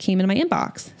email came into my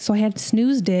inbox. So I had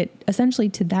snoozed it essentially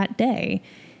to that day,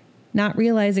 not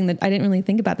realizing that I didn't really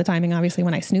think about the timing. Obviously,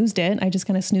 when I snoozed it, I just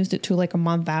kind of snoozed it to like a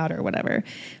month out or whatever.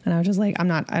 And I was just like,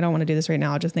 I don't want to do this right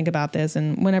now. I'll just think about this.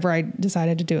 And whenever I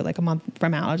decided to do it like a month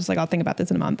from now, I was just like, I'll think about this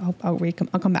in a month.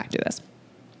 I'll come back to this.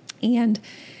 And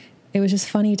it was just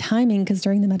funny timing, because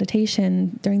during the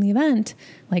meditation, during the event,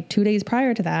 like 2 days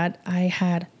prior to that, I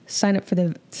had sign up for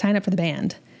the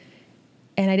band.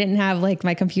 And I didn't have like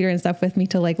my computer and stuff with me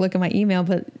to like look at my email,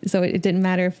 but so it didn't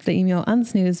matter if the email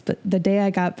unsnoozed. But the day I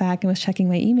got back and was checking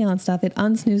my email and stuff, it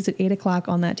unsnoozed at 8:00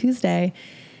 on that Tuesday.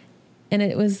 And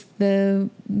it was the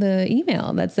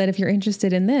email that said, if you're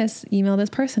interested in this, email this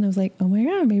person. I was like, oh my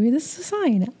God, maybe this is a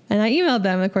sign. And I emailed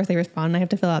them. Of course they respond, and I have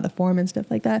to fill out the form and stuff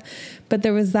like that. But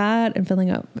there was that, and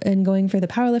filling up and going for the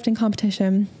powerlifting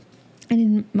competition. And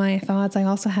in my thoughts, I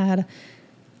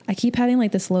keep having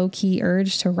like this low key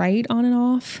urge to write on and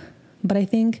off. But I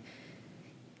think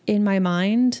in my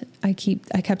mind, I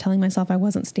kept telling myself I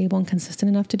wasn't stable and consistent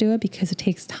enough to do it, because it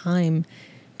takes time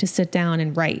to sit down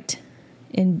and write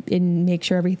and make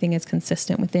sure everything is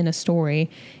consistent within a story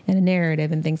and a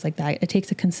narrative and things like that. It takes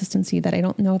a consistency that I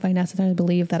don't know if I necessarily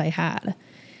believe that I had.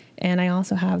 And I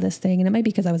also have this thing, and it might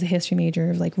be because I was a history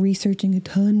major, of like researching a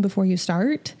ton before you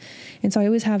start. And so I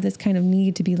always have this kind of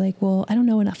need to be like, well, I don't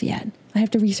know enough yet. I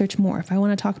have to research more. If I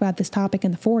want to talk about this topic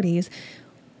in the 40s,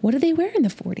 what did they wear in the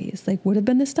 40s? Like, what had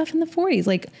been this stuff in the 40s?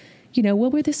 Like,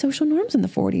 what were the social norms in the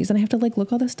 40s? And I have to like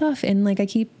look all this stuff. And like, I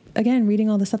keep, again, reading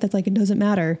all the stuff that's like, it doesn't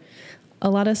matter. A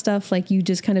lot of stuff, like, you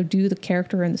just kind of do the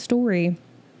character and the story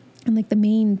and like the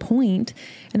main point,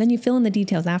 and then you fill in the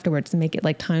details afterwards to make it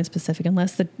like time specific,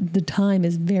 unless the time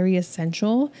is very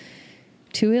essential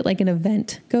to it, like an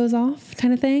event goes off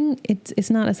kind of thing. It's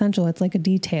not essential. It's like a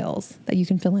details that you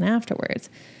can fill in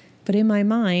afterwards. But in my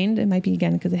mind, it might be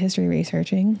again because of history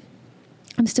researching,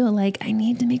 I'm still like, I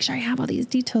need to make sure I have all these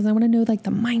details. I want to know like the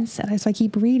mindset. So I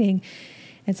keep reading.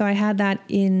 And so I had that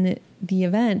in the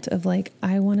event of like,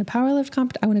 I want to I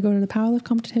want to go to the powerlift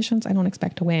competitions. I don't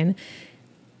expect to win.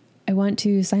 I want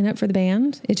to sign up for the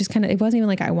band. It just it wasn't even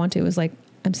like I want to. It was like,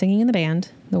 I'm singing in the band,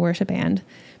 the worship band.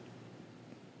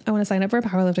 I want to sign up for a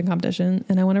powerlifting competition,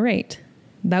 and I want to rate.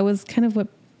 That was kind of what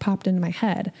popped into my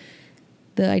head.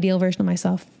 The ideal version of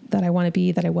myself that I want to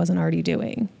be that I wasn't already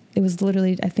doing. It was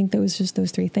literally, I think that was just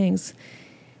those three things.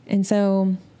 And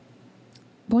so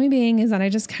point being is that I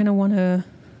just kind of want to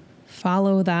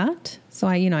follow that. So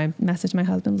I messaged my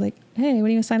husband, like, hey, what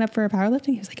do you sign up for a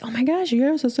powerlifting? He was like, oh my gosh,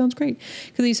 yes, that sounds great.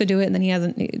 Because he used to do it, and then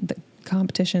the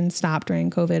competition stopped during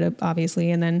COVID,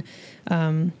 obviously. And then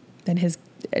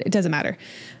it doesn't matter,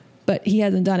 but he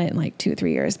hasn't done it in like 2 or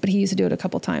 3 years, but he used to do it a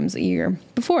couple times a year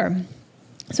before.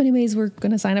 So anyways, we're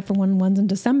going to sign up for ones in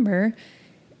December.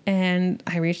 And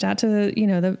I reached out to,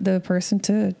 the person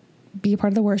to be a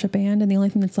part of the worship band. And the only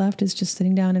thing that's left is just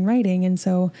sitting down and writing. And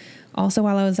so also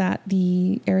while I was at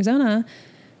the Arizona,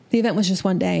 the event was just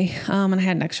one day. And I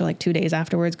had an extra like 2 days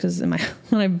afterwards. Cause when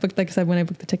I booked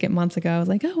the ticket months ago, I was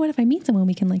like, oh, what if I meet someone?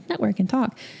 We can like network and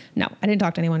talk. No, I didn't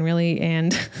talk to anyone really.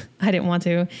 And I didn't want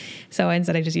to. So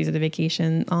instead I just used it as a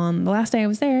vacation on the last day I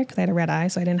was there, cause I had a red eye.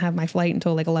 So I didn't have my flight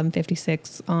until like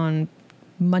 11:56 on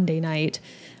Monday night.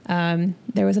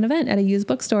 There was an event at a used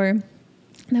bookstore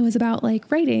that was about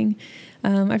like writing.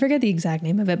 I forget the exact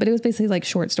name of it, but it was basically like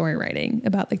short story writing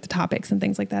about like the topics and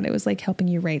things like that. It was like helping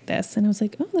you write this. And I was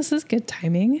like, oh, this is good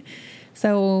timing.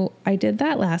 So I did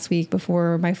that last week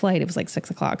before my flight. It was like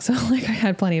 6:00. So like I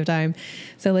had plenty of time.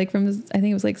 So like from, I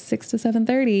think it was like 6 to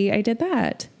 7:30, I did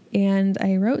that, and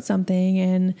I wrote something,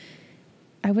 and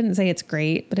I wouldn't say it's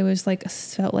great, but it was like,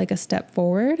 felt like a step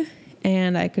forward,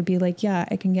 and I could be like, yeah,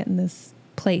 I can get in this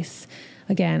place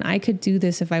again. I could do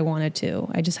this if I wanted to.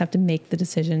 I just have to make the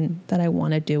decision that I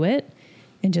want to do it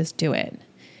and just do it.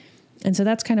 And so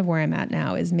that's kind of where I'm at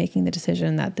now, is making the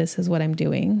decision that this is what I'm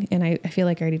doing. And I feel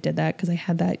like I already did that because I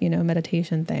had that,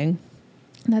 meditation thing,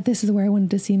 that this is where I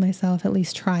wanted to see myself, at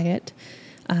least try it.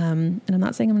 And I'm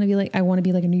not saying I'm going to be like, I want to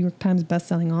be like a New York Times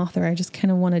bestselling author. I just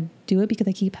kind of want to do it because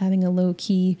I keep having a low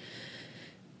key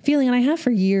feeling, and I have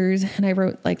for years, and I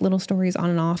wrote like little stories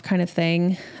on and off kind of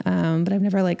thing. But I've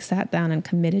never like sat down and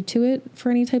committed to it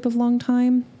for any type of long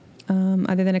time,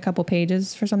 other than a couple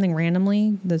pages for something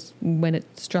randomly, this when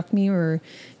it struck me, or,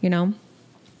 And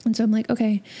so I'm like,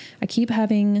 okay, I keep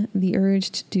having the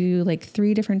urge to do like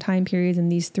 3 different time periods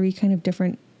and these 3 kind of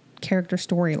different character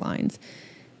storylines.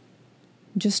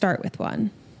 Just start with one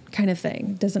kind of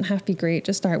thing. Doesn't have to be great.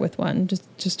 Just start with one. Just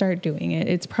start doing it.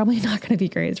 It's probably not going to be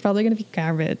great. It's probably going to be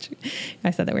garbage.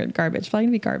 I said that word, garbage. Probably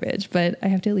going to be garbage, but I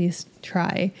have to at least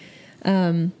try.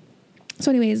 So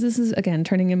anyways, this is again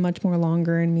turning in much more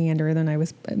longer and meandering than I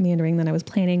was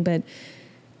planning, but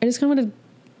I just kind of want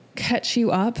to catch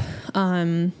you up.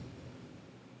 I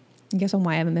guess on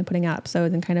why I haven't been putting out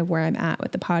episodes and kind of where I'm at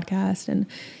with the podcast. And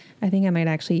I think I might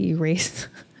actually erase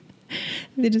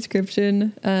the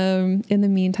description in the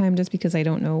meantime, just because I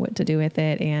don't know what to do with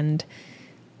it, and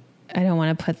I don't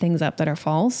want to put things up that are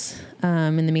false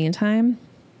in the meantime.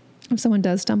 If someone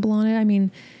does stumble on it, I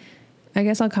mean, I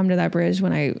guess I'll come to that bridge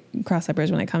when I cross that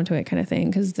bridge when I come to it, kind of thing,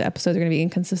 because the episodes are going to be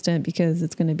inconsistent, because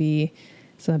it's going to be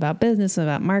some about business, some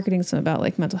about marketing, some about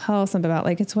like mental health, some about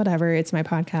like, it's whatever, it's my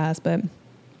podcast. But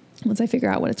once I figure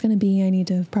out what it's going to be, I need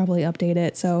to probably update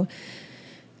it. So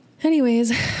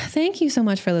anyways, thank you so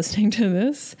much for listening to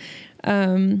this.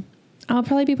 I'll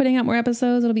probably be putting out more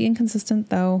episodes. It'll be inconsistent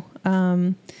though.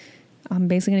 I'm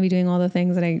basically going to be doing all the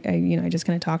things that I just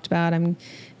kind of talked about. I'm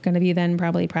going to be then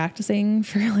probably practicing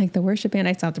for like the worship band.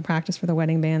 I still have to practice for the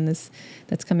wedding band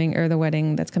that's coming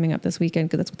up this weekend,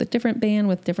 because that's with a different band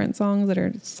with different songs that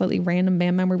are slightly random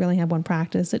band member. We only have one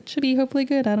practice. It should be hopefully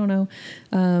good. I don't know.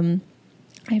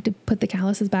 I have to put the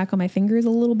calluses back on my fingers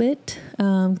a little bit.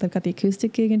 I've got the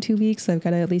acoustic gig in 2 weeks. So I've got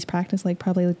to at least practice like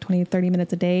probably like 20, 30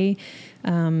 minutes a day,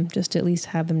 just to at least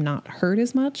have them not hurt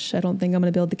as much. I don't think I'm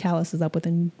going to build the calluses up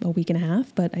within a week and a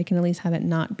half, but I can at least have it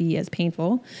not be as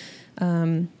painful,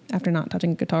 after not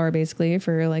touching guitar basically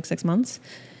for like 6 months.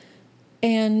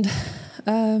 And,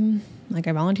 like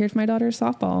I volunteered for my daughter's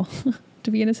softball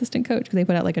to be an assistant coach, because they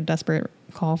put out like a desperate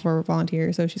call for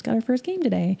volunteers. So she's got her first game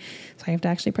today. So I have to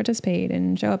actually participate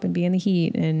and show up and be in the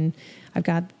heat. And I've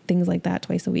got things like that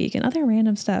twice a week and other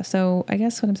random stuff. So I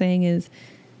guess what I'm saying is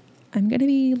I'm going to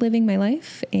be living my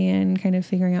life and kind of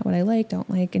figuring out what I like, don't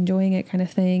like, enjoying it kind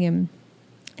of thing. And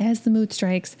as the mood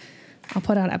strikes, I'll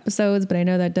put out episodes, but I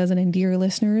know that doesn't endear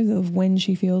listeners of when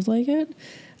she feels like it.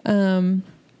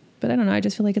 But I don't know. I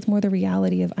just feel like it's more the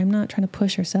reality of I'm not trying to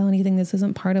push or sell anything. This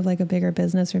isn't part of like a bigger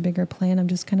business or bigger plan. I'm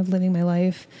just kind of living my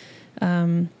life.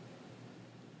 So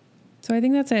I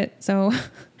think that's it. So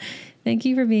thank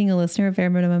you for being a listener of Bare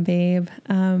Minimum Babe.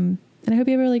 And I hope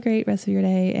you have a really great rest of your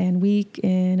day and week.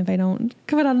 And if I don't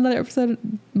come out on another episode,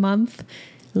 month,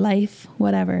 life,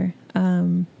 whatever.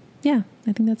 Yeah,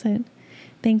 I think that's it.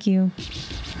 Thank you.